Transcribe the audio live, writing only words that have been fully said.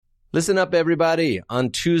Listen up, everybody. On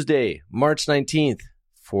Tuesday, March 19th,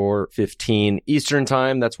 4:15 Eastern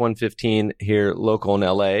Time, that's 1:15 here local in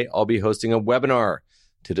LA, I'll be hosting a webinar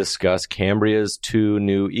to discuss Cambria's two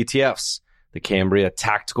new ETFs, the Cambria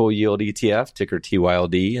Tactical Yield ETF, ticker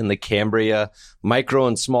TYLD, and the Cambria Micro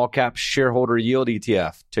and Small Cap Shareholder Yield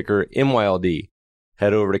ETF, ticker MYLD.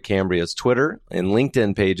 Head over to Cambria's Twitter and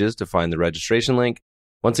LinkedIn pages to find the registration link.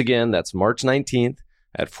 Once again, that's March 19th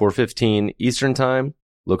at 4:15 Eastern Time.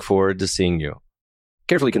 Look forward to seeing you.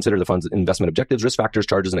 Carefully consider the fund's investment objectives, risk factors,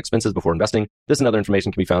 charges, and expenses before investing. This and other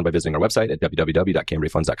information can be found by visiting our website at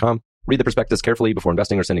www.cambriafunds.com. Read the prospectus carefully before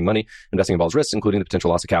investing or sending money. Investing involves risks, including the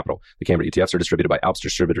potential loss of capital. The Cambria ETFs are distributed by Alps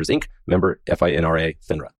Distributors, Inc., member FINRA,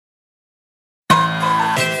 FINRA.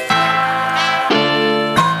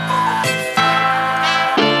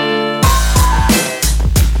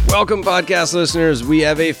 Welcome, podcast listeners. We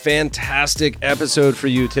have a fantastic episode for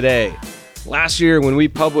you today. Last year, when we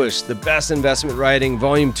published The Best Investment Writing,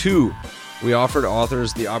 Volume 2, we offered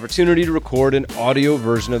authors the opportunity to record an audio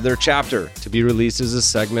version of their chapter to be released as a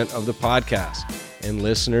segment of the podcast, and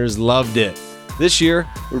listeners loved it. This year,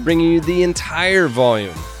 we're bringing you the entire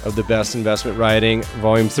volume of The Best Investment Writing,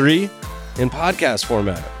 Volume 3, in podcast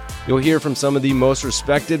format. You'll hear from some of the most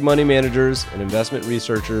respected money managers and investment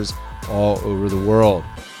researchers all over the world.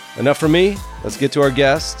 Enough from me. Let's get to our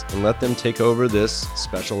guests and let them take over this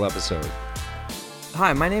special episode.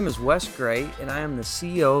 Hi, my name is Wes Gray, and I am the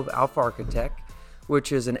CEO of Alpha Architect,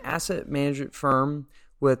 which is an asset management firm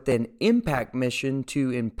with an impact mission to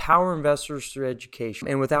empower investors through education.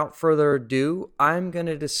 And without further ado, I'm going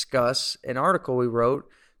to discuss an article we wrote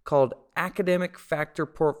called Academic Factor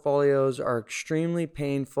Portfolios Are Extremely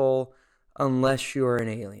Painful Unless You're an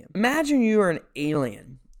Alien. Imagine you are an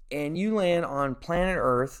alien and you land on planet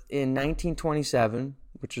Earth in 1927,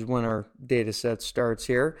 which is when our data set starts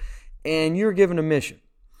here, and you're given a mission.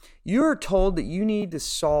 You're told that you need to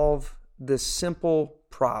solve this simple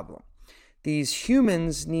problem. These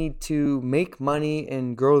humans need to make money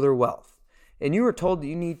and grow their wealth. And you are told that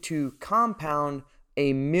you need to compound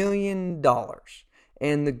 $1 million.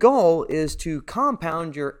 And the goal is to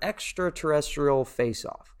compound your extraterrestrial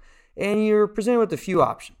face-off. And you're presented with a few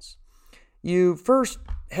options. You first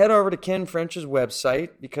head over to Ken French's website,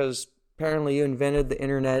 because apparently you invented the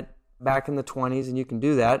internet back in the 20s and you can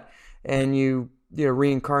do that. And you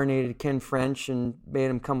reincarnated Ken French and made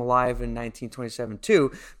him come alive in 1927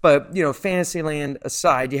 too. But, Fantasyland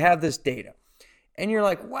aside, you have this data. And you're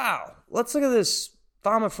like, wow, let's look at this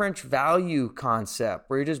Fama French value concept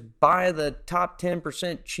where you just buy the top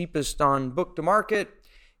 10% cheapest on book to market,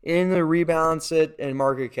 and then rebalance it and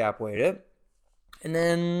market cap weight it. And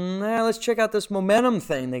then let's check out this momentum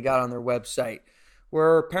thing they got on their website,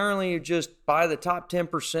 where apparently you just buy the top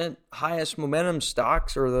 10% highest momentum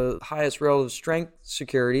stocks or the highest relative strength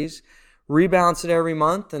securities, rebalance it every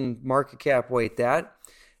month and market cap weight that.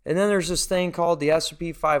 And then there's this thing called the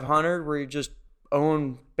S&P 500 where you just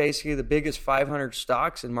own basically the biggest 500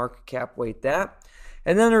 stocks and market cap weight that.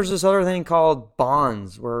 And then there's this other thing called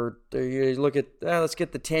bonds where you look at, let's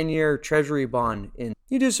get the 10-year treasury bond in.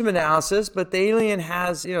 You do some analysis, but the alien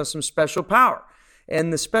has, some special power.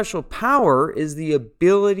 And the special power is the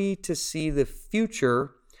ability to see the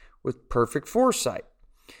future with perfect foresight.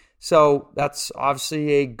 So that's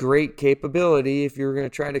obviously a great capability if you're going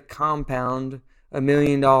to try to compound $1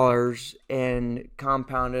 million and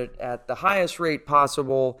compound it at the highest rate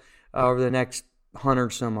possible over the next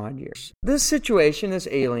 100 some odd years. This situation, this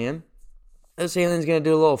alien's going to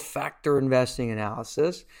do a little factor investing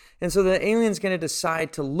analysis. And so the alien's going to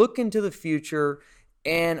decide to look into the future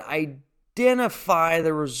and identify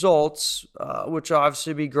the results, which will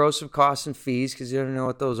obviously be gross of costs and fees because you don't know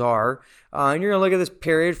what those are. And you're going to look at this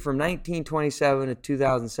period from 1927 to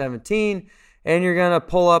 2017, and you're going to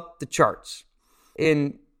pull up the charts.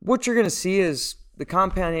 And what you're going to see is the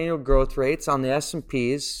compound annual growth rates on the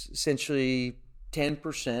S&P is essentially 10%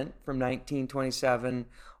 from 1927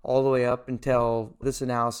 all the way up until this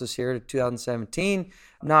analysis here to 2017.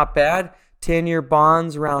 Not bad. 10-year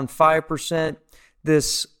bonds around 5%.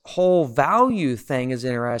 This whole value thing is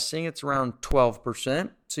interesting. It's around 12%.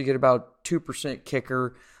 So you get about 2%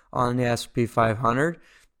 kicker on the S&P 500.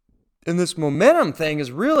 And this momentum thing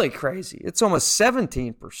is really crazy. It's almost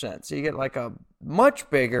 17%. So you get like a much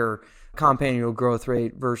bigger compound annual growth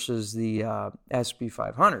rate versus the S&P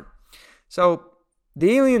 500. So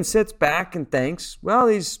the alien sits back and thinks, well,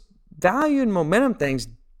 these value and momentum things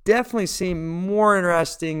definitely seem more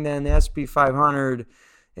interesting than the S&P 500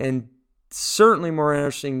 and certainly more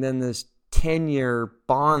interesting than this 10-year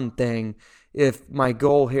bond thing if my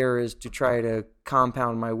goal here is to try to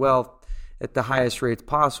compound my wealth at the highest rates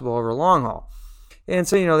possible over long haul. And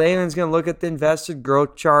so, the alien's going to look at the invested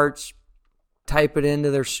growth charts, type it into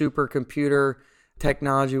their supercomputer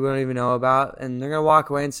technology we don't even know about, and they're going to walk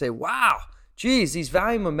away and say, wow, geez, these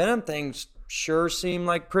value momentum things sure seem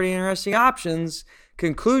like pretty interesting options.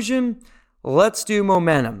 Conclusion, let's do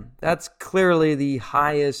momentum. That's clearly the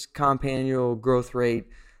highest compound annual growth rate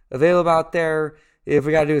available out there. If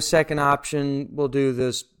we got to do a second option, we'll do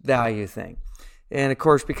this value thing. And of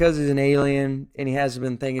course, because he's an alien and he hasn't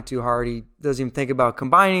been thinking too hard, he doesn't even think about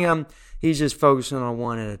combining them. He's just focusing on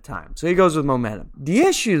one at a time. So he goes with momentum. The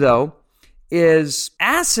issue, though, is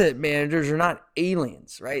asset managers are not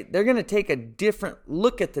aliens, right? They're going to take a different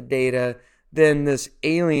look at the data than this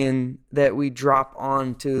alien that we drop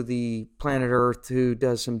onto the planet Earth who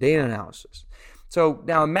does some data analysis. So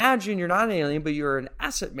now imagine you're not an alien, but you're an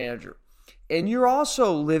asset manager. And you're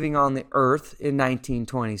also living on the Earth in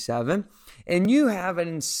 1927. And you have an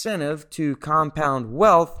incentive to compound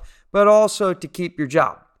wealth, but also to keep your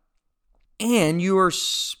job. And you are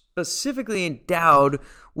specifically endowed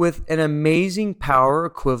with an amazing power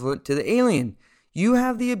equivalent to the alien. You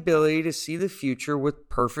have the ability to see the future with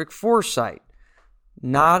perfect foresight.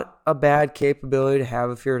 Not a bad capability to have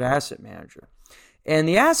if you're an asset manager. And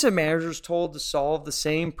the asset manager is told to solve the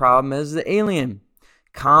same problem as the alien.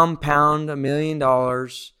 Compound $1 million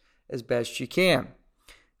as best you can.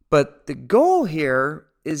 But the goal here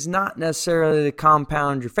is not necessarily to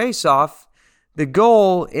compound your face off. The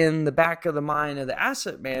goal in the back of the mind of the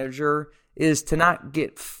asset manager is to not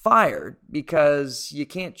get fired, because you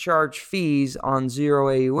can't charge fees on zero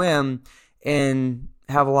AUM and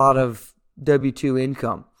have a lot of W-2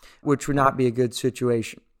 income, which would not be a good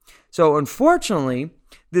situation. So unfortunately,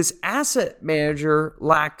 this asset manager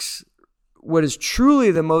lacks what is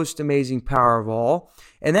truly the most amazing power of all,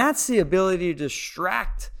 and that's the ability to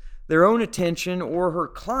distract their own attention or her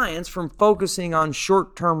clients from focusing on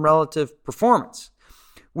short-term relative performance,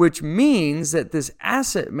 which means that this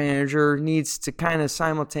asset manager needs to kind of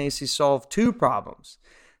simultaneously solve two problems.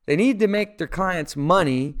 They need to make their clients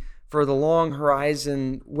money for the long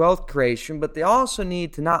horizon wealth creation, but they also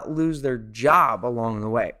need to not lose their job along the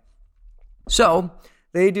way. So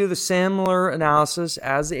they do the similar analysis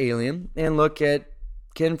as the alien and look at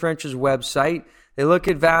Ken French's website. They look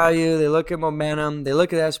at value, they look at momentum, they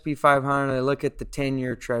look at S&P 500, they look at the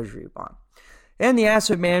 10-year treasury bond. And the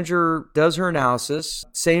asset manager does her analysis,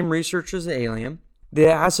 same research as the alien. The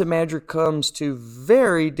asset manager comes to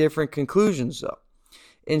very different conclusions, though.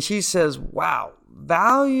 And she says, wow,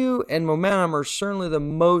 value and momentum are certainly the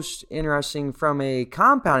most interesting from a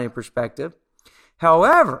compounding perspective.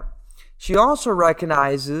 However, she also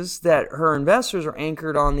recognizes that her investors are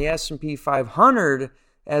anchored on the S&P 500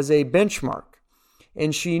 as a benchmark.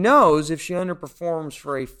 And she knows if she underperforms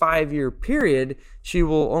for a 5-year period, she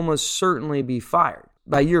will almost certainly be fired.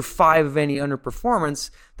 By year 5 of any underperformance,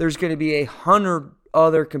 there's going to be 100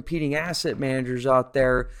 other competing asset managers out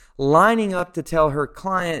there lining up to tell her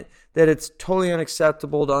client that it's totally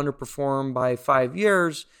unacceptable to underperform by 5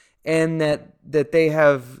 years, and that they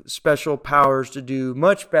have special powers to do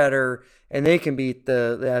much better and they can beat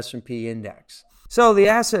the S&P index. So the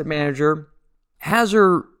asset manager has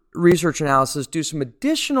her research analysis do some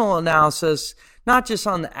additional analysis, not just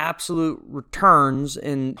on the absolute returns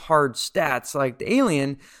and hard stats like the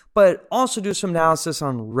alien, but also do some analysis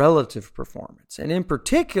on relative performance. And in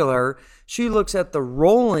particular, she looks at the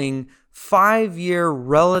rolling 5-year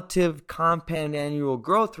relative compound annual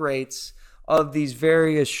growth rates of these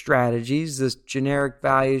various strategies, this generic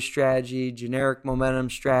value strategy, generic momentum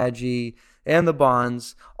strategy, and the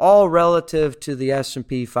bonds, all relative to the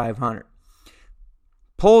S&P 500.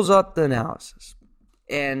 Pulls up the analysis,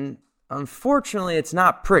 and unfortunately, it's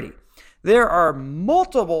not pretty. There are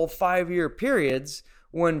multiple 5-year periods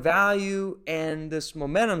when value and this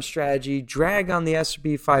momentum strategy drag on the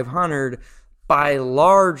S&P 500 by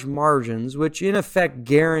large margins, which in effect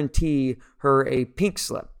guarantee her a pink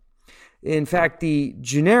slip. In fact, the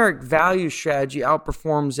generic value strategy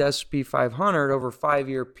outperforms S&P 500 over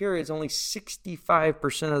 5-year periods only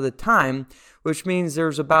 65% of the time, which means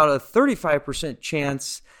there's about a 35%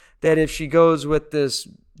 chance that if she goes with this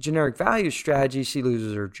generic value strategy, she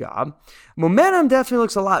loses her job. Momentum definitely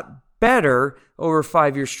looks a lot better over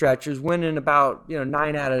 5-year stretches, winning about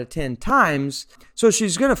 9 out of 10 times. So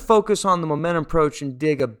she's going to focus on the momentum approach and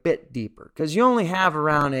dig a bit deeper, because you only have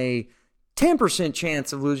around a 10%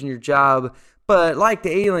 chance of losing your job, but like the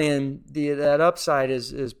alien, that upside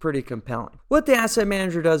is pretty compelling. What the asset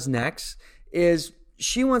manager does next is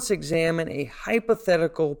she wants to examine a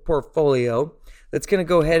hypothetical portfolio that's going to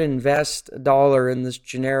go ahead and invest $1 in this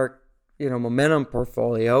generic momentum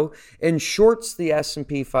portfolio and shorts the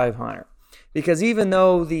S&P 500. Because even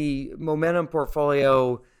though the momentum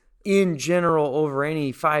portfolio in general over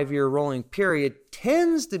any 5-year rolling period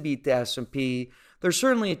tends to beat the S&P, there's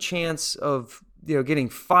certainly a chance of getting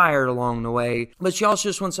fired along the way. But she also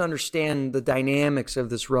just wants to understand the dynamics of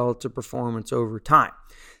this relative performance over time.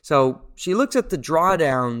 So she looks at the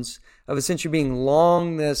drawdowns of essentially being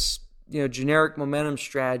long this generic momentum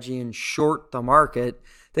strategy and short the market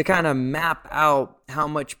to kind of map out how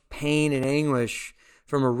much pain and anguish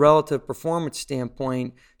from a relative performance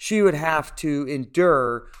standpoint she would have to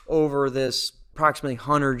endure over this approximately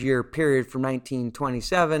 100-year period from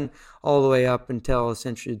 1927 all the way up until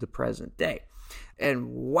essentially the present day. And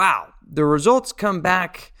wow, the results come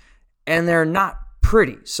back and they're not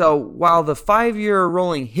pretty. So while the 5-year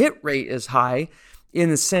rolling hit rate is high in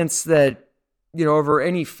the sense that, over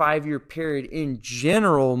any 5-year period in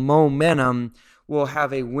general, momentum will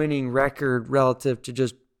have a winning record relative to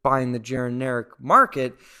just buying the generic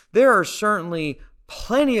market, there are certainly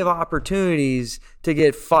plenty of opportunities to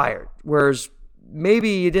get fired. Whereas maybe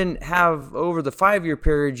you didn't have over the 5-year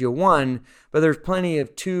period you won, but there's plenty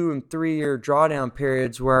of 2 and 3-year drawdown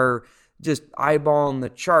periods where just eyeballing the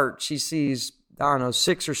chart, she sees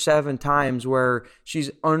 6 or 7 times where she's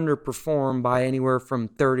underperformed by anywhere from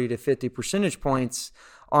 30 to 50 percentage points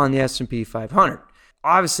on the S&P 500.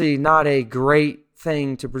 Obviously not a great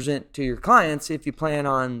thing to present to your clients if you plan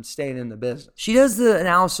on staying in the business. She does the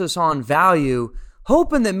analysis on value,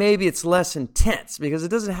 hoping that maybe it's less intense because it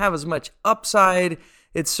doesn't have as much upside.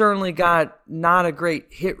 It's certainly got not a great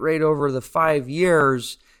hit rate over the 5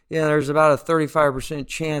 years. There's about a 35%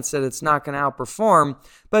 chance that it's not going to outperform,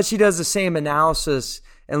 but she does the same analysis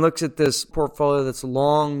and looks at this portfolio that's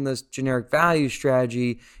long this generic value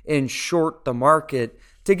strategy and short the market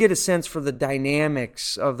to get a sense for the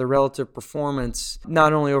dynamics of the relative performance,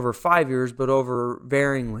 not only over 5 years, but over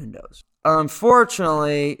varying windows.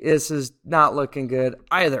 Unfortunately, this is not looking good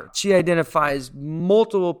either. She identifies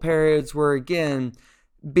multiple periods where, again,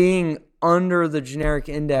 being under the generic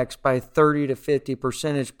index by 30 to 50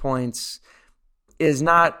 percentage points is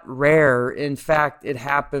not rare. In fact, it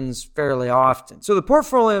happens fairly often. So the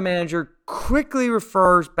portfolio manager quickly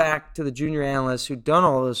refers back to the junior analysts who've done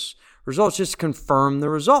all this results just to confirm the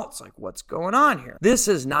results. Like, what's going on here? This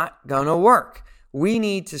is not going to work. We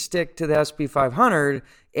need to stick to the S&P 500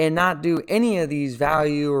 and not do any of these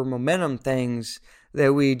value or momentum things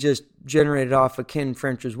that we just generated off of Ken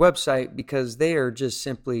French's website because they are just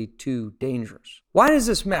simply too dangerous. Why does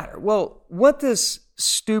this matter? Well, what this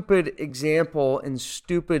stupid example and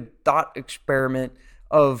stupid thought experiment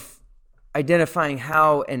of identifying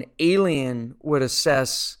how an alien would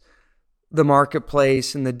assess the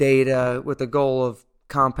marketplace and the data with the goal of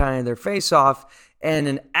compounding their face off, and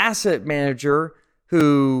an asset manager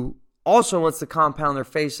who also wants to compound their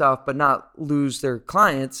face off but not lose their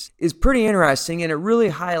clients is pretty interesting, and it really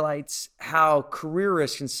highlights how career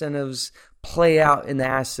risk incentives play out in the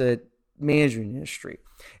asset management industry.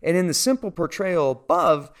 And in the simple portrayal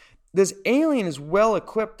above, this alien is well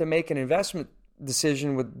equipped to make an investment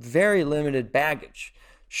decision with very limited baggage.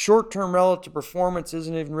 Short-term relative performance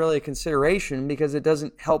isn't even really a consideration because it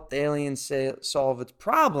doesn't help the alien solve its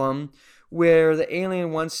problem, where the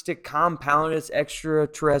alien wants to compound its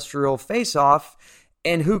extraterrestrial face-off,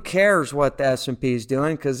 and who cares what the S&P is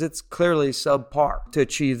doing because it's clearly subpar to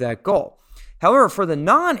achieve that goal. However, for the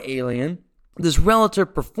non-alien, this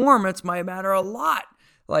relative performance might matter a lot.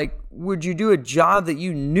 Like, would you do a job that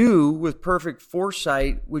you knew with perfect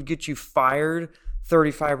foresight would get you fired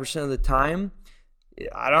 35% of the time?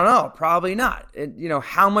 I don't know, probably not.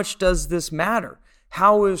 How much does this matter?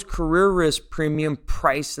 How is career risk premium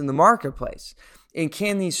priced in the marketplace? And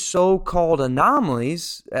can these so-called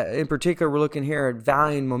anomalies, in particular, we're looking here at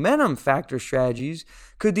value and momentum factor strategies,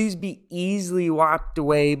 could these be easily wiped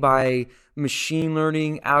away by machine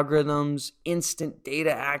learning algorithms, instant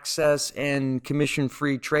data access, and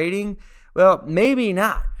commission-free trading? Well, maybe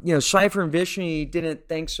not. Schleifer and Vishny didn't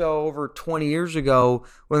think so over 20 years ago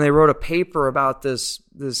when they wrote a paper about this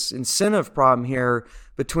incentive problem here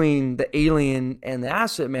between the alien and the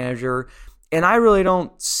asset manager. And I really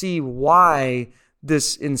don't see why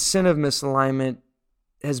this incentive misalignment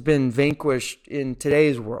has been vanquished in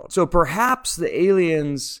today's world. So perhaps the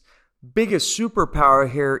alien's biggest superpower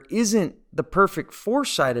here isn't the perfect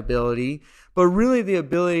foresight ability, but really the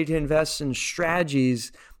ability to invest in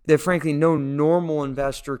strategies that frankly no normal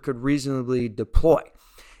investor could reasonably deploy.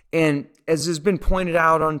 And as has been pointed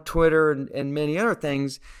out on Twitter and many other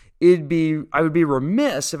things, I would be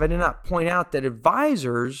remiss if I did not point out that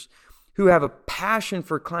advisors who have a passion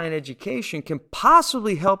for client education can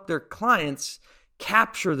possibly help their clients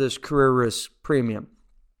capture this career risk premium.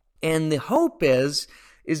 And the hope is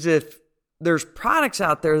if there's products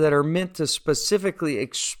out there that are meant to specifically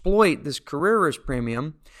exploit this career risk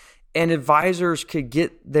premium, and advisors could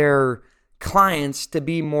get their clients to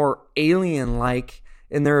be more alien-like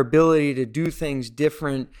in their ability to do things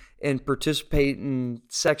different and participate in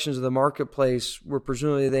sections of the marketplace where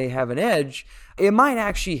presumably they have an edge. It might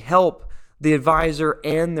actually help the advisor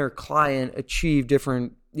and their client achieve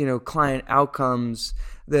different, client outcomes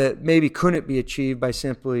that maybe couldn't be achieved by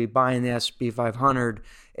simply buying the S&P 500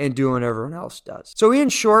 and doing what everyone else does. So in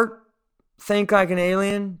short, think like an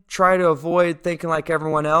alien, try to avoid thinking like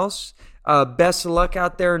everyone else. Best of luck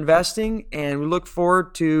out there investing, and we look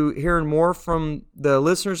forward to hearing more from the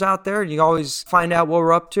listeners out there. You can always find out what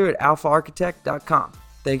we're up to at alphaarchitect.com.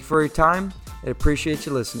 Thank you for your time and appreciate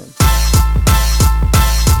you listening.